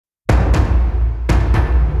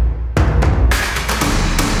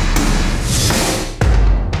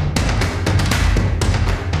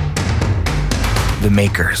The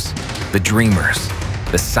makers, the dreamers,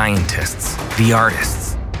 the scientists, the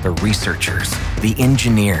artists, the researchers, the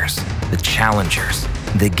engineers, the challengers,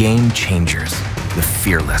 the game changers, the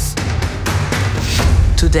fearless.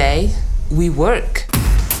 Today, we work.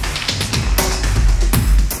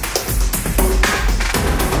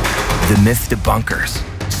 The myth debunkers,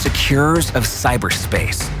 securers of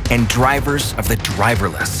cyberspace, and drivers of the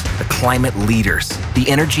driverless, the climate leaders, the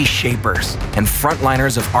energy shapers, and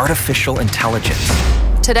frontliners of artificial intelligence.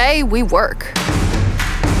 Today, we work.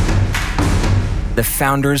 The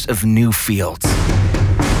founders of new fields.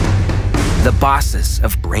 The bosses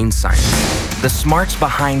of brain science. The smarts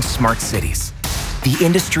behind smart cities. The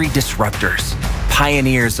industry disruptors,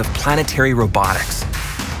 pioneers of planetary robotics,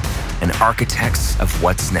 and architects of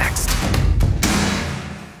what's next.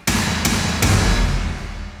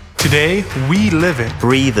 Today, we live it,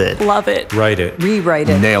 breathe it, Love it. Write it, Rewrite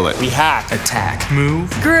it. nail it, we hack, Attack.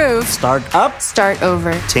 move, Groove. start up, Start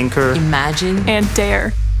over. tinker, Imagine. And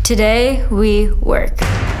dare. Today, we work.